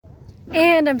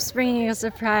And I'm springing a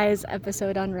surprise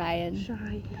episode on Ryan.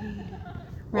 Chey.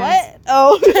 Ryan. What?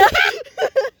 Oh.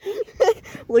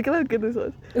 Look at how good this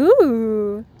was.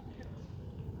 Ooh.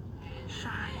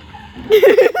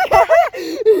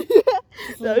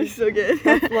 That was so good.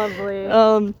 That's lovely.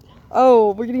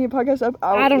 Oh, we're getting a podcast up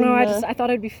out. I don't know, I thought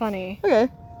it'd be funny. Okay.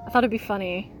 I thought it'd be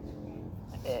funny.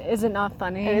 Is it not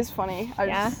funny? It is funny.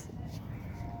 Yeah?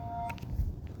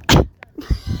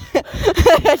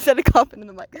 I said a cough into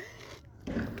the mic.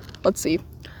 Let's see.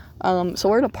 So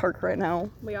we're in a park right now.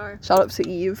 We are. Shout out to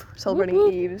Eve, celebrating Whoop,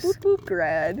 whoop. Eve's Whoop, whoop.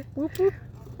 grad. Whoop, whoop.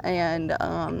 And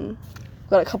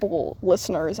got a couple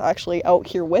listeners actually out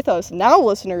here with us. Now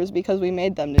listeners because we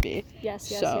made them to be. Yes.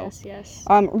 Yes.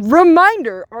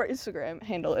 Reminder, our Instagram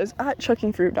handle is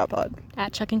 @chuckingfruit.pod.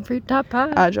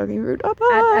 @chuckingfruit.pod.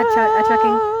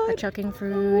 @chuckingfruit.pod. At chucking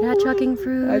fruit. At chucking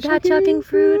fruit. At chucking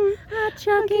fruit. At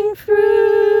chucking fruit.pod.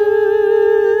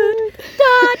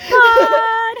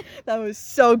 That was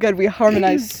so good. We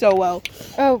harmonized so well.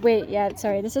 Oh wait, yeah,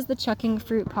 sorry. This is the Chucking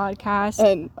Fruit podcast.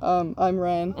 And I'm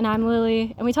Ryan. And I'm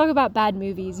Lily. And we talk about bad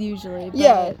movies usually. But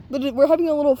Yeah, but we're having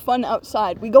a little fun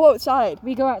outside. We go outside.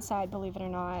 we go outside, believe it or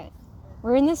not.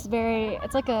 We're in this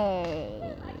it's like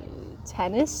a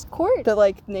tennis court. That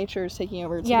like nature is taking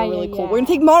over. It's Yeah, like really yeah, cool. yeah. We're gonna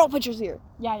take model pictures here.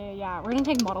 Yeah. We're gonna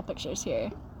take model pictures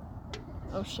here.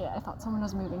 Oh shit, I thought someone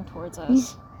was moving towards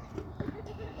us.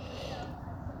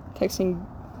 Texting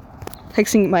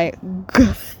my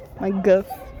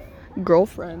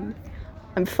girlfriend.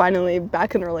 I'm finally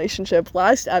back in a relationship.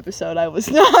 Last episode I was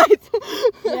not.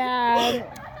 Yeah.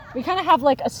 We kind of have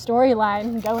like a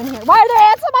storyline going here. Why are there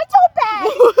ants on my tote bag?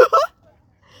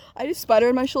 I just spider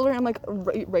on my shoulder and I'm like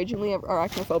ragingly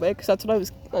arachnophobic. Cause that's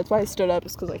why I stood up,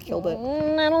 is because I killed it.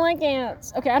 I don't like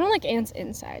ants. Okay, I don't like ants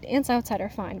inside. Ants outside are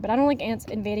fine, but I don't like ants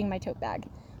invading my tote bag.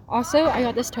 Also, I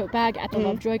got this tote bag at the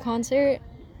Lovejoy concert.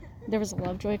 There was a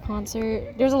Lovejoy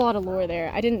concert. There's a lot of lore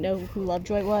there. I didn't know who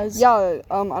Lovejoy was. Yeah,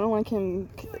 I don't like him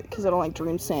because I don't like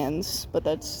Dream Sands, but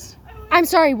that's... I'm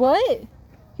sorry, what?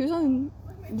 He was on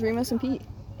Dream S&P.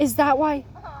 Is that why?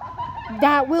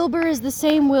 That Wilbur is the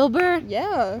same Wilbur?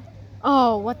 Yeah.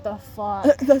 Oh, what the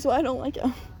fuck? That's why I don't like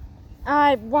him.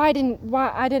 I didn't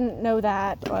know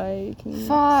that. I can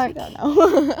Fuck. see that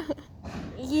now.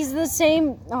 He's the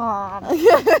same. Aw.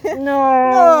 No.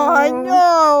 No, I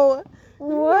know.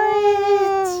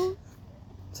 What?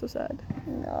 So sad.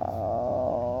 No.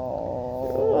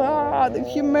 Ah, the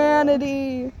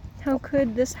humanity. How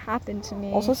could this happen to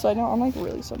me? Also, side note, I'm like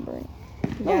really sunburned.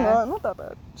 No, Yeah. not that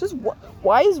bad. Just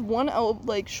why is one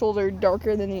shoulder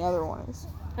darker than the other one is?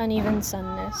 Uneven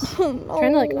sunness. No. I'm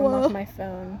trying to like unlock my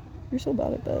phone. You're so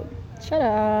bad at that. Shut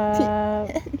up.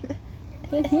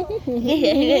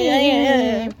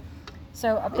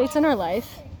 So, updates in our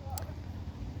life.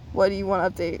 What do you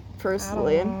want to update first, I don't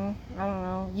Lillian?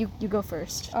 know. You go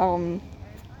first. I'm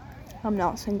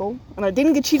not single, and I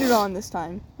didn't get cheated on this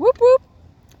time. Whoop whoop.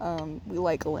 We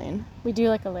like Elaine. We do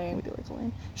like We Elaine. do like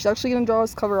Elaine. She's actually gonna draw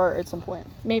us cover art at some point.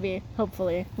 Maybe.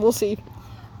 Hopefully. We'll see.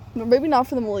 Maybe not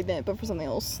for the Malignant, but for something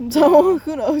else. So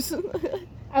who knows?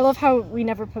 I love how we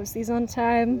never post these on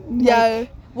time. Yeah,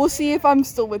 we'll see if I'm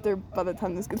still with her by the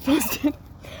time this gets posted.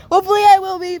 Hopefully I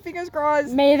will be. Fingers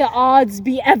crossed. May the odds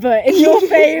be ever in your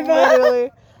favor.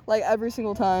 Literally, like every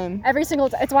single time. Every single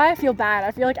time. It's why I feel bad.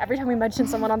 I feel like every time we mention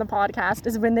someone on the podcast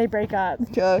is when they break up.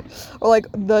 Okay. Or like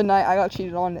the night I got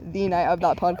cheated on, the night of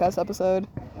that podcast episode.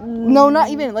 No,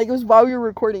 not even. Like it was while we were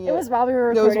recording it. It was while we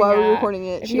were It recording was while we were that. recording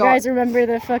it. If She you got- guys remember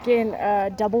the fucking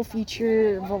double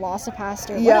feature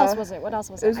Velocipaster. Yeah. What else was it? What else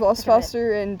was it? It was I forget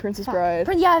Velocipaster and Princess Fuck. Bride.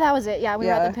 Yeah, that was it. Yeah, we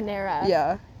were Yeah. at the Panera.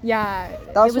 Yeah. Yeah.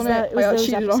 That was it was, when I it was got those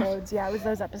cheated on. episodes. Yeah, it was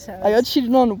those episodes. I got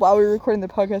cheated on while we were recording the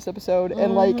podcast episode,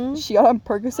 and like Mhm. she got on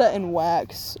Percocet and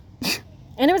wax.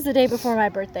 And it was the day before my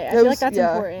birthday. I It feel was- like that's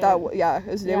important. It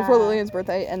was the day before Yeah. Lillian's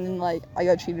birthday, and then like I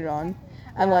got cheated on,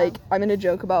 and Yeah. like I made a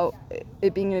joke about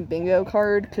it being a bingo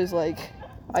card because like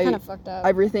Kind of fucked up.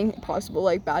 everything possible,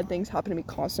 like bad things happen to me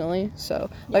constantly.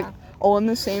 So like Yeah. all in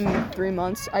the same 3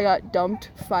 months, I got dumped,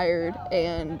 fired,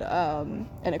 and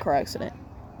in a car accident.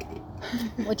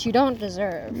 Which you don't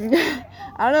deserve. I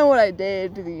don't know what I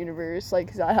did to the universe, like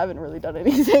 'cause I haven't really done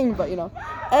anything, but you know,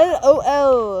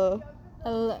 LOL.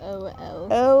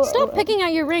 LOL. Stop picking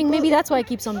at your ring. Maybe that's why it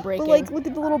keeps on breaking. But like, look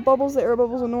at the little bubbles. The air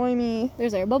bubbles annoy me.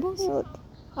 There's air bubbles? Look.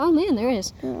 Oh man, there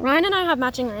is. Yeah. Ryan and I have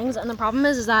matching rings, and the problem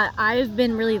is that I've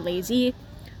been really lazy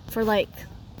for like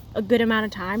a good amount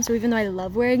of time. So even though I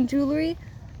love wearing jewelry,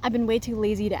 I've been way too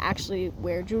lazy to actually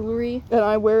wear jewelry. And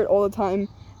I wear it all the time.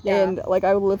 Yeah. And like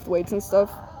I would lift weights and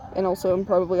stuff. And also I'm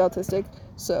probably autistic.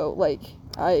 So like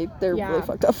they're Yeah. really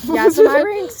fucked up. Yeah, so my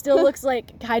ring still looks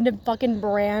like kind of fucking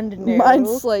brand new.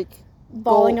 Mine's like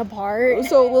falling apart.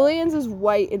 So Lillian's is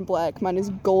white and black. Mine is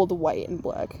gold, white, and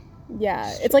black.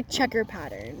 Yeah, it's like checker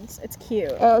patterns. It's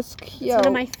cute. Oh, it's cute. It's one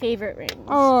of my favorite rings.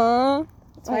 Aww.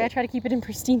 That's why I try to keep it in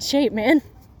pristine shape, man.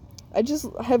 I just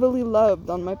heavily loved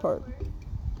on my part.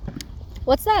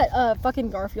 What's that fucking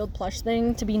Garfield plush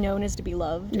thing? To be known is to be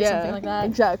loved, or something like that?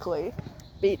 Exactly.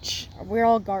 Beach. We're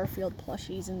all Garfield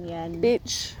plushies in the end.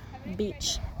 Beach.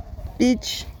 Beach.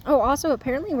 Beach. Oh, also,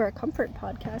 apparently we're a comfort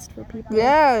podcast for people.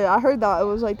 Yeah, I heard that. I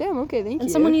was like, damn, okay, thank you.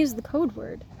 And someone used the code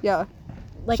word. Yeah.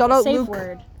 Like Shout a out safe Luke.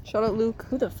 word. Shout out Luke.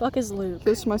 Who the fuck is Luke?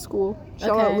 This is my school.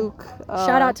 Shout out Luke.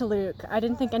 Shout out to Luke. I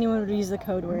didn't think anyone would use the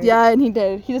code word. Yeah, and he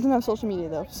did. He doesn't have social media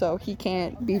though, so he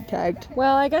can't be tagged.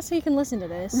 Well, I guess he can listen to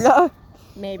this. Yeah.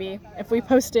 Maybe. If we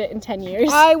post it in 10 years.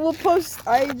 I will post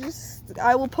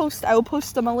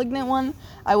the Malignant one.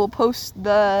 I will post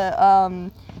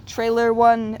the trailer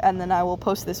one, and then I will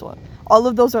post this one. All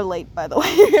of those are late, by the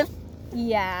way.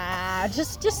 Yeah,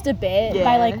 just a bit. Yeah.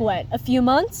 By like what? A few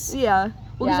months? Yeah.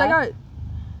 Well, because Yeah.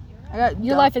 I got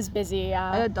Your dumped. life is busy,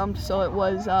 yeah. I got dumped, so it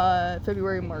was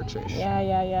February, March-ish.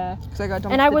 Yeah. Because I got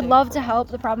dumped. And I the would day love before. to help.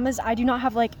 The problem is I do not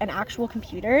have like an actual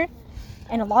computer,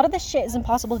 and a lot of this shit is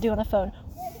impossible to do on the phone.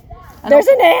 There's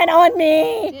an ant on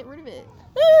me. Get rid of it.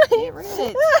 Get rid of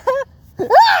it.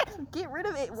 Get rid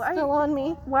of it. Why? Still on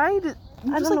me. Why did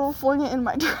you I just don't like know. fling it in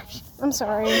my direction? I'm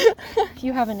sorry. If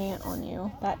you have an ant on you,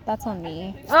 that's on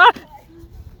me. Ah!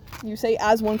 You say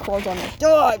as one crawls on it.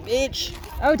 Duh, bitch.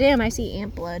 Oh damn, I see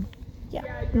ant blood. Yeah.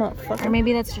 Motherfucker. Or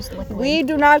maybe that's just liquid. We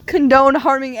do not condone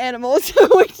harming animals.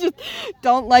 We just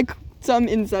don't like some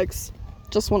insects.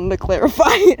 Just wanted to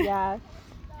clarify. Yeah.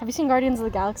 Have you seen Guardians of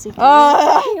the Galaxy 3?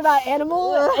 Ah! Talking about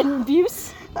animal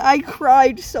abuse? I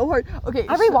cried so hard. Okay.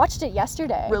 I rewatched it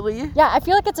yesterday. Really? Yeah, I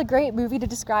feel like it's a great movie to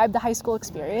describe the high school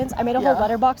experience. I made a whole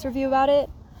Letterboxd review about it.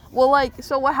 Well, like,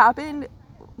 so what happened,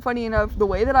 funny enough, the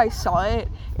way that I saw it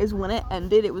is when it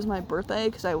ended, it was my birthday,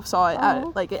 because I saw it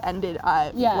at, like, it ended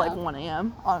at, like, 1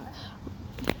 a.m. on,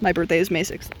 my birthday is May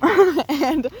 6th.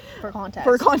 And, For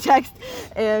context.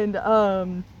 And,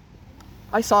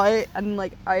 I saw it, and,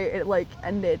 like, it, like,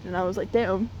 ended, and I was like,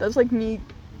 damn, that's, like, me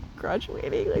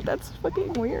graduating, like, that's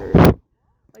fucking weird.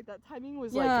 Like, that timing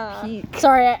was, like, peak.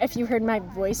 Sorry if you heard my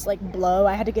voice, like, blow.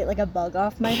 I had to get, like, a bug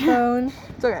off my phone.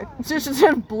 It's okay. It's just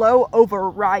gonna blow over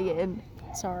Ryan.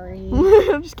 Sorry.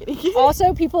 I'm just kidding.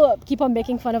 Also, people keep on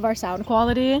making fun of our sound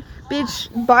quality. Bitch,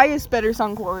 buy us better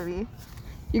sound quality.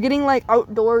 You're getting, like,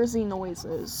 outdoorsy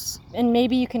noises. And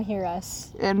maybe you can hear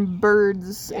us. And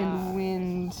birds and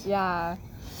wind. Yeah.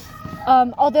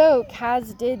 Although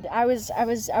Kaz did, I was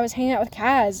hanging out with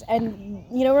Kaz, and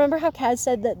you know, remember how Kaz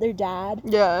said that their dad?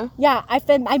 Yeah. Yeah,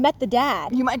 I met the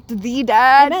dad. You met the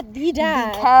dad? I met the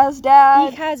dad. The Kaz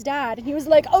dad? The Kaz dad, and he was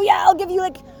like, oh yeah, I'll give you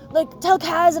like tell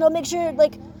Kaz, and I'll make sure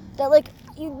like that like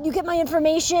you get my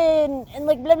information and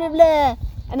like blah blah blah.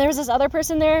 And there was this other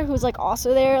person there who was like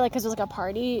also there, like, cause it was like a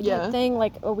party thing,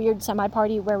 like a weird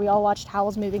semi-party where we all watched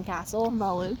Howl's Moving Castle.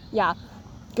 Valid. Yeah.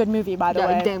 Good movie, by the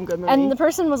way. Damn good movie. And the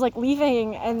person was like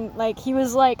leaving, and like he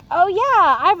was like, "Oh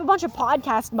yeah, I have a bunch of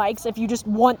podcast mics if you just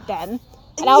want them."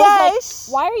 And I was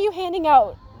like, "Why are you handing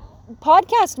out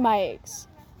podcast mics?"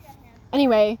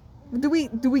 Anyway, do we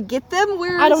get them?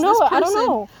 Where is I don't know. this person? I don't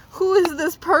know. Who is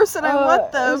this person? I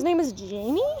want them. His name is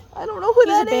Jamie. I don't know who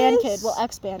that is. He's a band kid, well,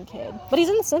 ex-band kid, but he's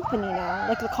in the symphony now,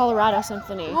 like the Colorado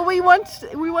Symphony. Well, we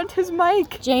want his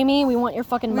mic. Jamie, we want your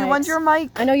fucking mics. We want your mic.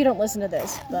 I know you don't listen to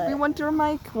this, but We want your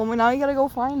mic. Well, now you gotta go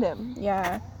find him.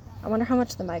 yeah. I wonder how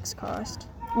much the mics cost.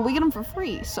 Well, we get them for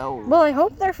free, so. Well, I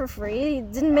hope they're for free.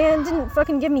 Didn't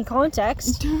fucking give me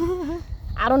context.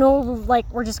 I don't know if, like,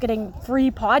 we're just getting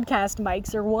free podcast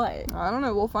mics or what. I don't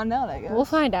know. We'll find out, I guess. We'll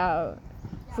find out.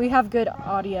 If we have good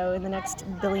audio in the next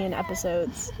billion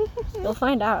episodes, we'll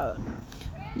find out.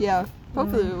 Yeah,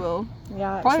 hopefully we will.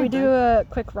 Yeah, Probably should we do a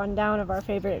quick rundown of our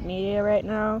favorite media right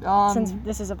now? Since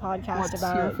this is a podcast What's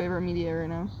about... your favorite media right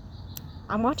now?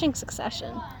 I'm watching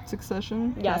Succession.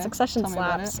 Succession? Yeah, Okay. Succession Tell me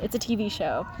about slaps. It's a TV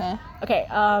show. Okay.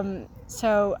 Okay,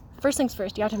 so first things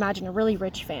first, you have to imagine a really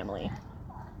rich family.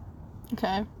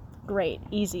 Okay. Great,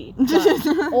 easy.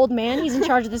 Done. Old man, he's in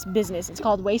charge of this business. It's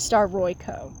called Waystar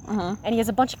Royco. Uh-huh. And he has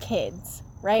a bunch of kids,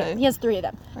 right? Okay. He has 3 of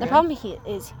them. The problem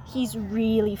is he's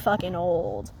really fucking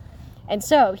old. And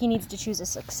so he needs to choose a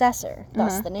successor,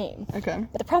 thus the name. Okay.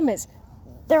 But the problem is,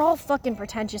 they're all fucking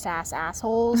pretentious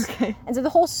assholes. Okay. And so the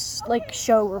whole like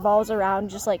show revolves around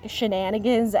just like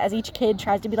shenanigans as each kid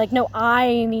tries to be like, no,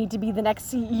 I need to be the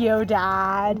next CEO,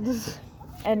 Dad.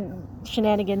 And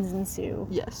shenanigans ensue.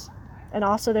 Yes. And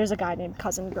also there's a guy named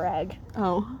Cousin Greg,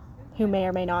 Oh. who may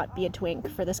or may not be a twink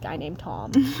for this guy named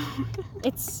Tom.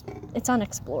 It's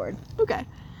unexplored. Okay.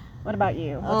 What about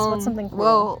you? What's something cool?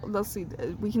 Well, let's see.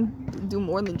 We can do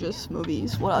more than just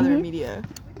movies. What other media?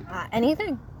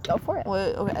 Anything. Go for it.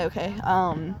 What? Okay.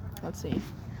 Let's see.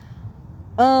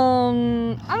 I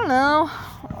don't know.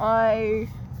 I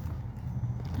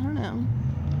don't know.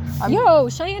 Yo,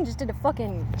 Cheyenne just did a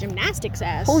fucking gymnastics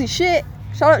ass. Holy shit!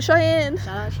 Shout out Cheyenne.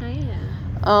 Shout out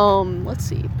Cheyenne. Let's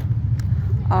see.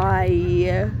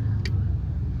 I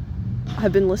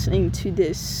have been listening to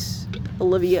this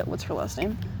Olivia. What's her last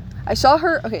name? I saw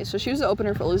her. Okay, so she was the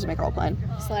opener for Losing My Girl Plan.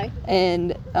 Slay.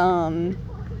 And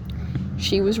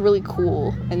she was really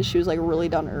cool, and she was like really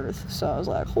down to earth. So I was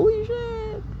like, holy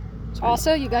shit.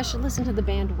 Also, you guys should listen to the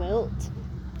band Wilt.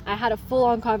 I had a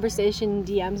full-on conversation in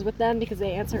DMs with them because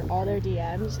they answer all their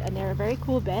DMs, and they're a very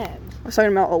cool band. I was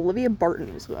talking about Olivia Barton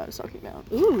is what I was talking about.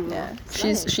 Ooh. Yeah.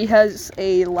 She has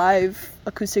a live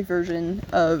acoustic version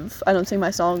of I Don't Sing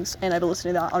My Songs, and I've been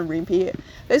listening to that on repeat.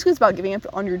 Basically, it's about giving up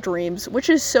on your dreams, which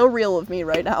is so real of me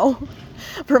right now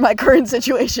for my current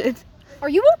situation. Are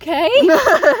you okay?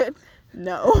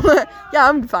 No. Yeah,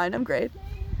 I'm fine. I'm great.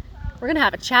 We're gonna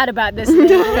have a chat about this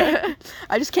later.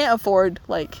 I just can't afford,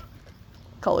 like,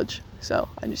 college, so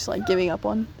I'm just, like, giving up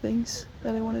on things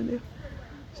that I want to do.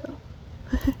 So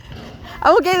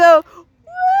I'm okay though.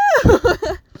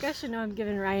 You guys should know I'm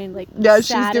giving Ryan like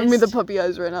She's giving me the puppy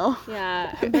eyes right now.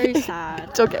 Yeah, I'm very sad.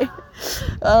 It's okay.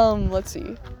 Let's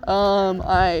see.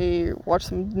 I watched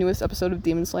the newest episode of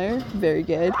Demon Slayer. Very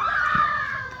good.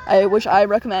 Which I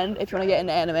recommend if you want to get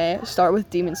into anime, start with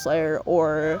Demon Slayer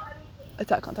or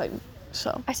Attack on Titan.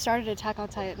 So I started Attack on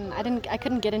Titan. I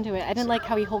couldn't get into it. I didn't like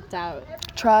how he hulked out.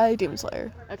 Try Demon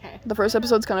Slayer. Okay. The first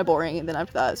episode's kind of boring, and then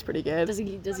after that, it's pretty good. Do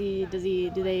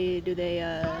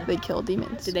they kill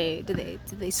demons? Do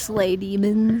they slay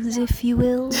demons, if you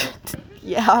will?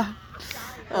 Yeah.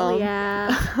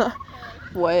 Yeah.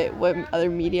 What other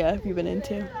media have you been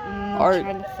into? Art. I'm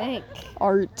trying to think.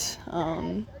 Art.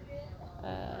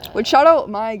 Would shout out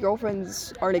my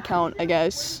girlfriend's art account, I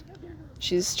guess.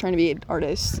 She's trying to be an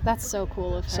artist. That's so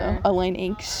cool of her. So, Elaine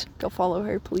Inks, go follow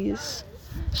her, please.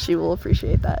 She will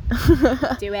appreciate that.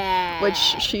 Do it. Which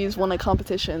she's won a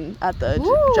competition at the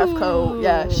Jeffco.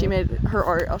 Yeah, she made her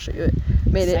art. I'll show you it.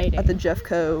 Made Exciting. It at the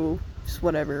Jeffco,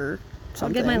 whatever.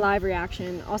 Something. I'll get my live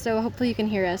reaction. Also, hopefully you can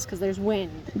hear us because there's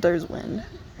wind. There's wind.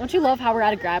 Don't you love how we're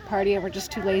at a grad party and we're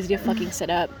just too lazy to fucking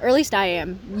sit up? Or at least I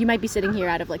am. You might be sitting here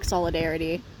out of like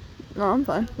solidarity. No, I'm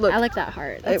fine. Look, I like that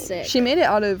heart. That's sick. She made it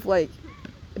out of like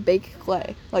baked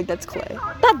clay. Like that's clay.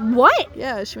 That what?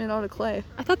 Yeah, she made it out of clay.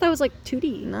 I thought that was like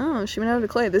 2D. No, she made it out of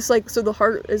clay. This so the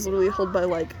heart is literally held by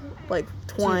like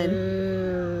twine.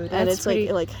 Dude, and it's pretty... like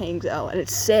it like hangs out and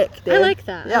it's sick, dude. I like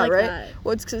that. Yeah, I like right? that.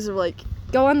 Well, it's because of like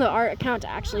go on the art account to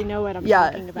actually know what I'm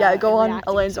talking about. Yeah, go on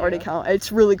Elaine's art account.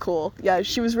 It's really cool. Yeah,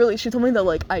 she told me the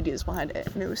like ideas behind it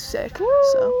and it was sick. Woo!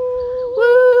 So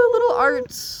woo, little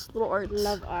arts.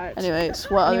 Love art. Anyways,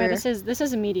 this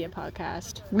is a media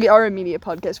podcast. We are a media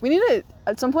podcast. We need to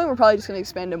at some point we're probably just gonna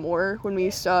expand it more when we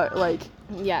start like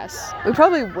yes. We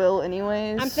probably will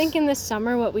anyways. I'm thinking this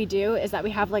summer what we do is that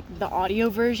we have like the audio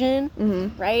version,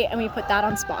 right? And we put that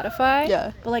on Spotify.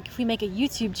 Yeah. But like if we make a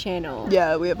YouTube channel.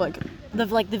 Yeah, we have like the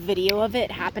video of it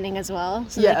happening as well.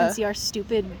 So yeah. they can see our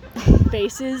stupid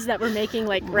faces that we're making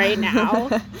like right now.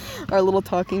 Our little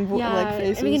talking like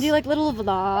faces. And we can do like little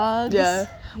vlogs. Yeah.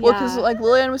 Well, because like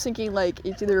Lillian was thinking like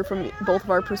it's either from both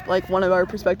of our one of our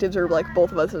perspectives or like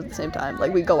both of us at the same time.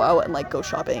 Like we go out and like go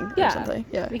shopping or something.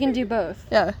 Yeah. We can do both.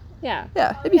 Yeah. Yeah.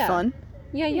 Yeah. It'd be fun.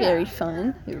 Yeah. Very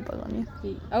fun. You have a bug on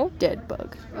you. Oh. Dead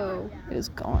bug. Oh. It is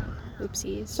gone.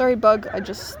 Oopsies. Sorry, bug.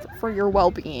 For your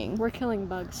well-being. We're killing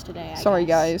bugs today. Sorry,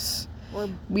 guys.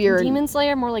 We're Demon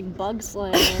Slayer, more like Bug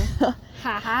Slayer.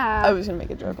 Haha. I was gonna make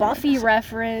a joke. Buffy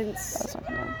reference. That's not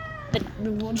gonna.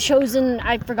 The Chosen.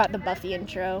 I forgot the Buffy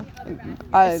intro.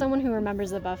 As someone who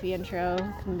remembers the Buffy intro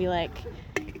can be like,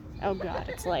 oh god,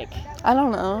 it's like. I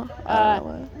don't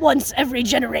know. Once every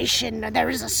generation, there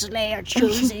is a Slayer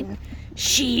chosen.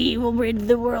 She will rid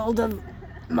the world of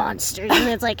monsters, and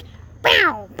it's like.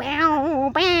 Bow, bow,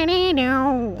 bow,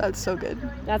 bow. That's so good.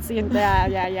 That's the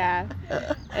yeah.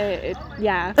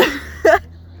 Yeah.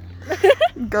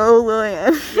 Go,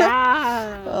 Lillian.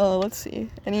 Yeah. Oh, let's see.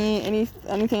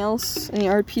 Anything else? Any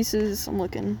art pieces? I'm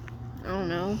looking. I don't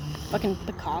know. Fucking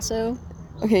Picasso.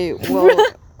 Okay,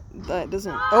 well, that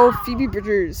doesn't. Oh, Phoebe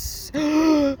Bridgers.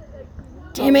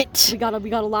 Damn it! We got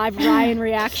a live Ryan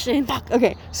reaction. Fuck.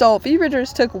 Okay, so Phoebe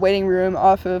Bridgers took Waiting Room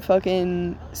off of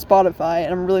fucking Spotify,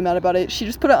 and I'm really mad about it. She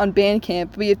just put it on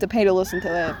Bandcamp, but you have to pay to listen to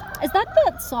it. Is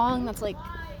that song that's like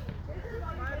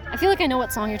I feel like I know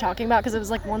what song you're talking about because it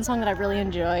was like one song that I really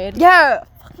enjoyed. Yeah,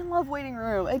 I fucking love Waiting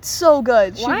Room. It's so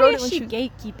good. Why is she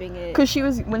gatekeeping it?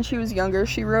 Because when she was younger,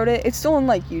 she wrote it. It's still on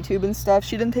like YouTube and stuff.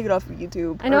 She didn't take it off of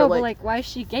YouTube. I know, but like, why is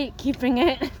she gatekeeping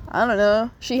it? I don't know.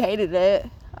 She hated it.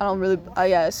 I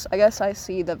guess I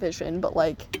see the vision, but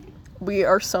like, we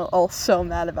are all so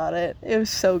mad about it. It was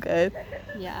so good.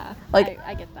 Yeah. Like,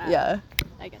 I get that. Yeah.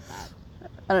 I get that.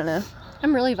 I don't know.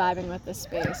 I'm really vibing with this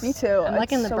space. Me too. I'm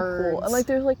liking the so birds. Cool. And like,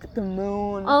 there's like the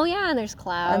moon. Oh yeah, and there's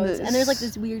clouds, and there's like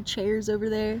these weird chairs over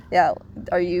there. Yeah.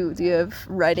 Do you have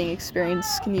writing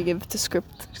experience? Can you give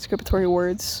descriptory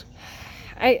words?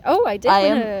 I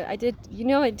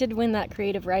did win that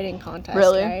creative writing contest.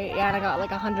 Really? Right? Yeah, and I got like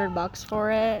 $100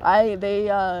 for it.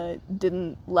 They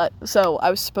didn't so I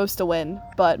was supposed to win,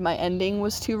 but my ending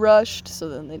was too rushed, so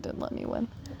then they didn't let me win.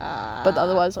 But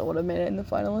otherwise I would have made it in the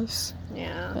finalists.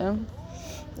 Yeah.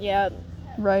 Yeah.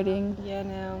 Writing. Yeah,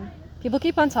 no. People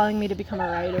keep on telling me to become a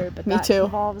writer, but me that too.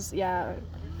 involves, if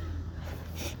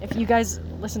you guys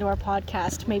listen to our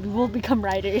podcast, maybe we'll become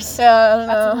writers. Yeah, I don't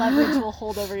know. That's a leverage we'll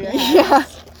hold over your head.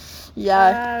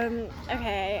 Yeah.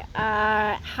 Okay.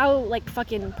 How, like,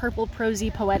 fucking purple, prosy,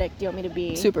 poetic do you want me to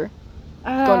be? Super.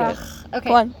 Go into it. Okay.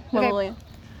 Come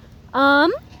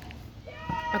on.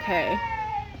 Okay.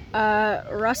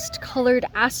 Rust-colored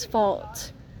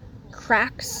asphalt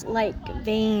cracks like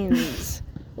veins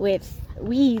with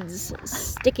weeds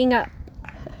sticking up,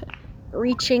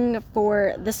 reaching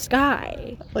for the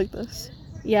sky. Like this.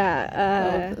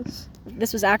 Yeah. Like this.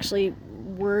 This was actually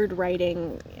word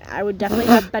writing. I would definitely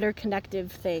have better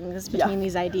connective things between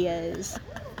these ideas.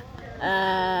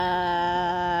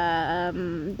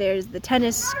 There's the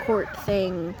tennis court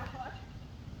thing.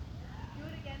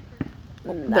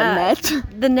 The net?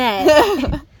 The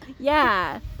net.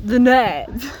 Yeah, the net.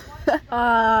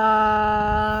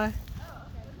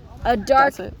 A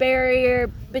dark barrier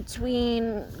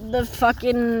between the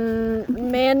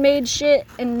fucking man-made shit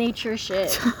and nature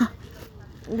shit.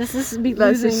 This is losing.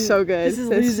 This is so good. This is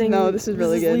losing. No, this is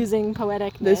really good. This is losing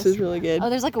poeticness. This is really good. Oh,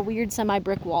 there's like a weird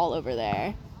semi-brick wall over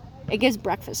there. It gives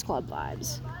Breakfast Club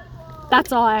vibes.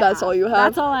 That's all I have. That's all you have?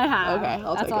 That's all I have. Okay,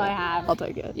 That's all I have. I'll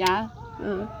take it. Yeah?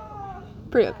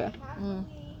 Pretty okay.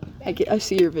 I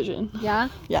see your vision. Yeah?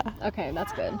 Yeah. Okay,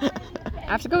 that's good. I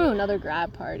have to go to another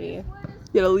grab party.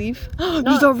 You gotta leave?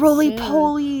 There's a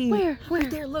roly-poly! Where? Right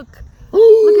there, look.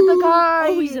 Look at the guy!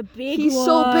 Oh, he's a big He's one.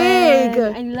 so big!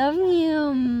 I love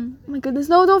him. Oh my goodness,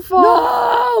 no, don't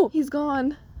fall! No! He's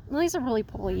gone. Well, he's a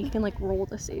roly-poly. He can, like, roll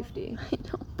to safety. I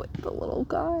know, but the little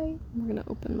guy. I'm gonna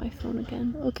open my phone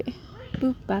again. Okay.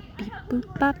 Boop, bop, beep,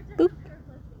 boop, bop, boop.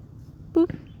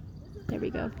 Boop. There we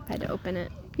go. I had to open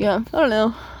it. Yeah, I don't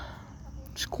know.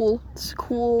 It's cool. It's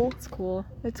cool. It's cool.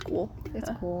 It's cool. It's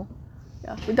cool.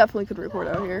 Yeah, we definitely could record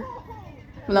out here.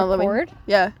 Record?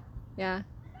 Yeah. Yeah.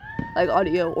 Like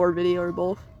audio or video or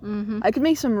both. Mm-hmm. I could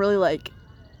make some really like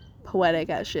poetic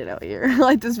ass shit out here.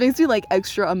 Like this makes me like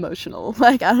extra emotional.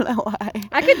 Like I don't know why.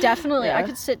 I could definitely. I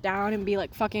could sit down and be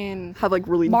like fucking have like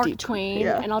really Mark deep Twain,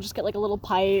 and I'll just get like a little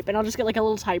pipe, and I'll just get like a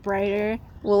little typewriter.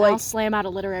 Well, like I'll slam out a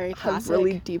literary classic. Have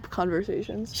really deep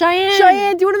conversations.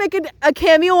 Cheyenne, do you want to make a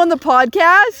cameo on the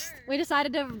podcast? We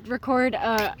decided to record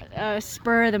a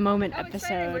spur of the moment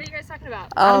episode. What are you guys talking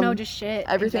about? I don't know, just shit.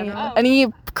 Everything.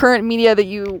 Any current media that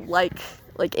you like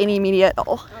any media at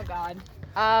all. Oh God.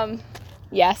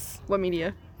 Yes. What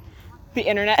media? The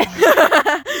internet.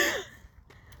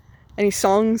 Any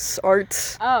songs,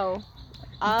 art, Oh.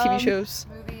 TV shows,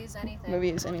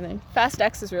 Movies, anything. Fast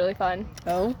X is really fun.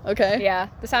 Oh, okay. Yeah.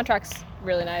 The soundtrack's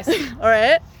really nice. All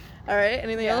right.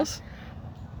 Anything else?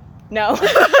 No.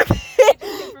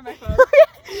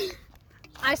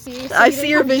 I see. So I you see didn't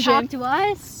your come vision. Talk to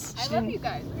us. I love you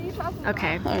guys. What are you talking about?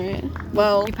 Okay. All right.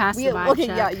 Well, You passed the vibe okay,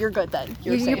 check. yeah, you're good then.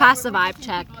 You passed the vibe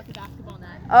check.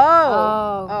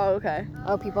 Oh, okay.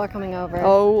 Oh, people are coming over.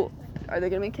 Oh, are they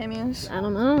gonna make cameos? I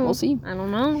don't know. We'll see. I don't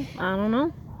know.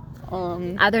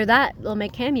 Either that, they'll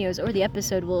make cameos, or the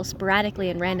episode will sporadically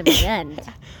and randomly end.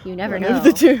 You never one know. of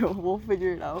the two. We'll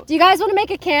figure it out. Do you guys want to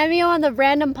make a cameo on the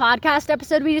random podcast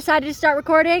episode we decided to start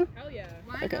recording? Hell yeah.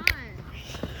 Why Okay. not?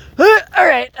 All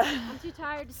right. I'm too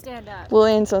tired to stand up. Well,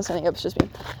 Ian's not standing up. It's just me.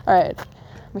 All right.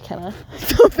 Makenna,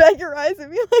 don't bag your eyes at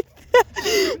me like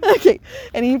that. Okay.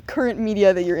 Any current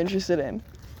media that you're interested in?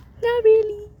 Not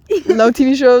really. No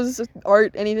TV shows,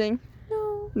 art, anything?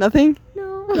 No. Nothing?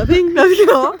 No. Nothing? Nothing at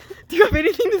all? Do you have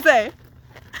anything to say?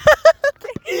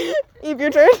 Eve,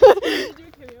 your turn.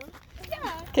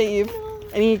 Okay, Eve.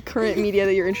 Any current media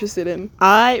that you're interested in?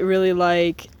 I really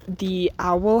like the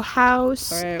Owl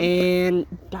House Alright. and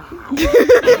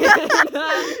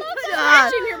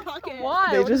in your pocket. Why?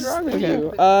 They What is just wrong with okay.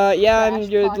 you? Yeah, I'm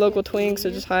your local twink, so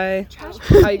just hi.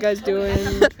 How you guys doing?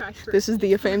 This is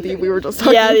the FAMD we were just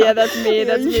talking about. Yeah, that's me.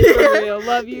 That's me for real.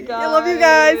 Love you guys. I love you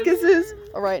guys. Kisses.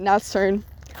 All right, now it's turn.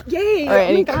 Yay! All right,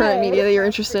 any current media that you're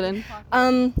interested in?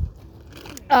 I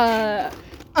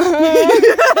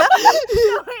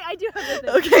do have a thing.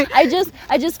 Okay.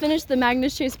 I just finished the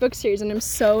Magnus Chase book series and I'm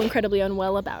so incredibly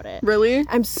unwell about it. Really?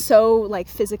 I'm so like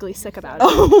physically sick about it.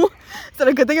 Oh, is that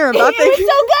a good thing or a bad thing? It was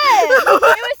so good.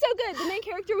 It was so good. The main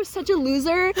character was such a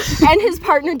loser and his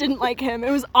partner didn't like him.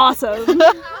 It was awesome.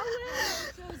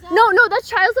 No, that's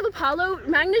Trials of Apollo.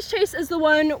 Magnus Chase is the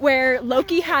one where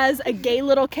Loki has a gay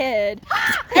little kid,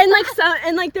 and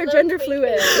like they're gender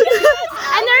fluid,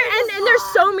 and they're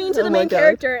so mean to the main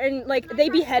character, and like they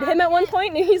behead him at one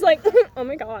point, and he's like, oh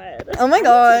my god. Oh my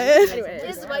god. Anyways.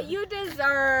 This is what you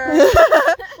deserve.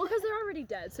 Well, because they're already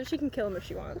dead, so she can kill him if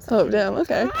she wants. Oh damn.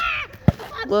 Okay.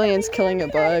 Lillian's killing a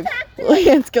bug.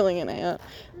 Lillian's killing an ant.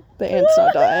 The ant's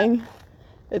not dying.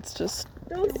 It's just.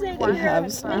 Don't say that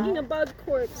you're making a bug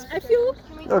corpse. I feel.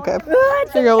 Okay.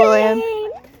 Here you go, Lillian.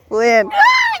 Lillian.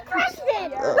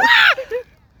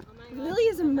 Lily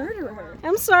is a murderer.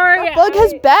 I'm sorry. That bug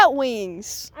has bat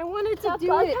wings. I wanted to do it. That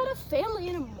bug had a family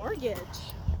and a mortgage.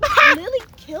 Lily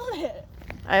killed it.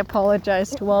 I apologize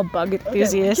to all bug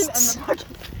enthusiasts. Good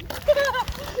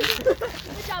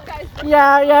job, guys.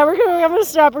 Yeah, I'm gonna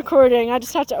stop recording. I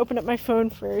just have to open up my phone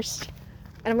first.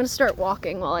 And I'm gonna start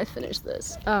walking while I finish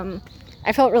this.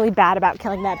 I felt really bad about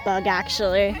killing that bug,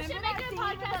 actually. We should make a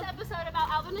podcast episode about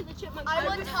Alvin and the Chipmunks.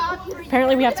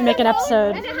 Apparently we have to make an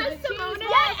episode. And it has Simone.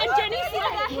 Yeah, and Jenny said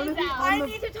I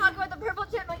need to talk about the purple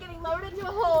chipmunk getting lowered into a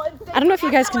hole. I don't know if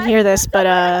you guys can hear this, but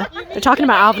they're talking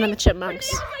about Alvin and the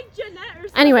Chipmunks.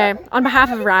 Anyway, on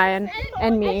behalf of Ryan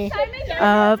and me,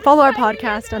 follow our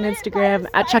podcast on Instagram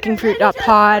at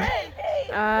chuckingfruit.pod.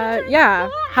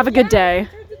 Yeah, have a good day.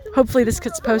 Hopefully this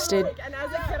gets posted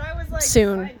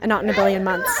soon and not in a billion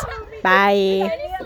months. Bye.